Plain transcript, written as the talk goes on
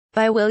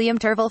by William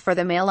Turvill for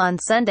the Mail on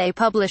Sunday,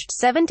 published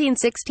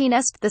 17/16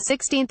 est, the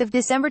 16th of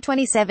December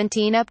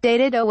 2017,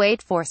 updated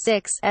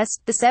 0846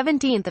 est, the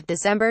 17th of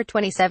December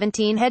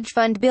 2017. Hedge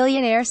fund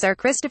billionaire Sir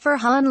Christopher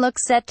Hohn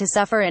looks set to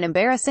suffer an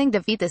embarrassing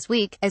defeat this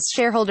week, as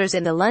shareholders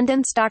in the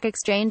London Stock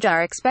Exchange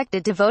are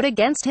expected to vote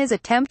against his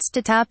attempts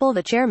to topple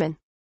the chairman.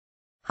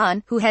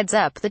 Hohn, who heads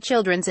up the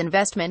children's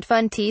investment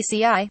fund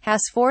TCI,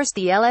 has forced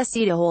the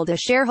LSE to hold a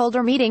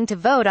shareholder meeting to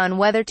vote on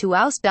whether to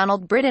oust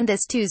Donald Brydon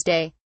this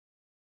Tuesday.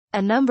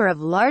 A number of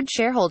large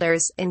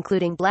shareholders,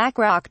 including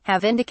BlackRock,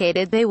 have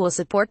indicated they will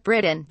support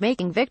Brydon,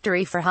 making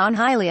victory for Hohn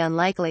highly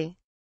unlikely.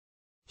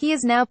 He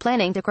is now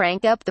planning to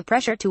crank up the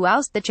pressure to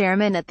oust the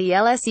chairman at the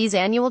LSE's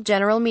annual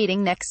general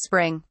meeting next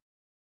spring.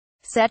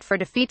 Set for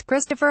defeat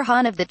Christopher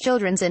Hohn of the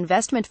Children's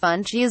Investment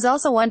Fund, she is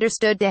also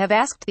understood to have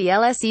asked the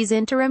LSE's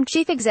interim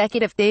chief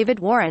executive David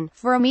Warren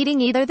for a meeting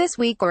either this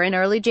week or in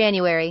early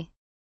January.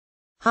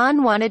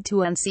 Hohn wanted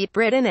to unseat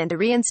Brydon and to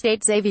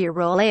reinstate Xavier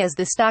Rolet as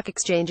the stock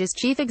exchange's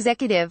chief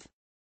executive.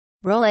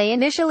 Rolet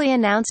initially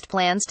announced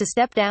plans to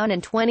step down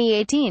in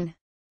 2018.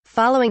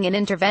 Following an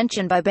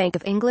intervention by Bank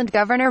of England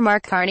Governor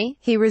Mark Carney,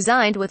 he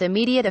resigned with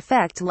immediate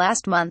effect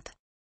last month.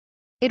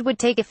 It would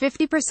take a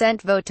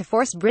 50% vote to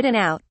force Brydon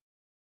out.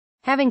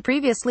 Having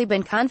previously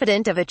been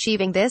confident of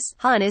achieving this,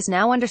 Hohn is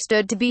now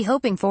understood to be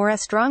hoping for a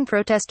strong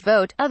protest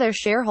vote. Other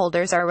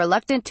shareholders are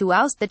reluctant to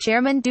oust the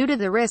chairman due to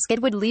the risk it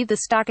would leave the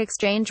stock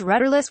exchange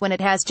rudderless when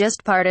it has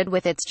just parted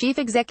with its chief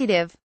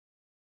executive.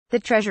 The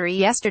Treasury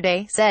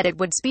yesterday said it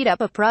would speed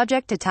up a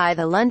project to tie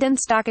the London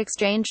Stock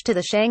Exchange to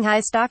the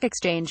Shanghai Stock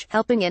Exchange,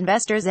 helping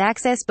investors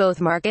access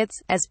both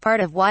markets, as part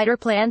of wider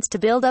plans to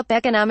build up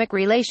economic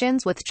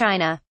relations with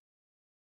China.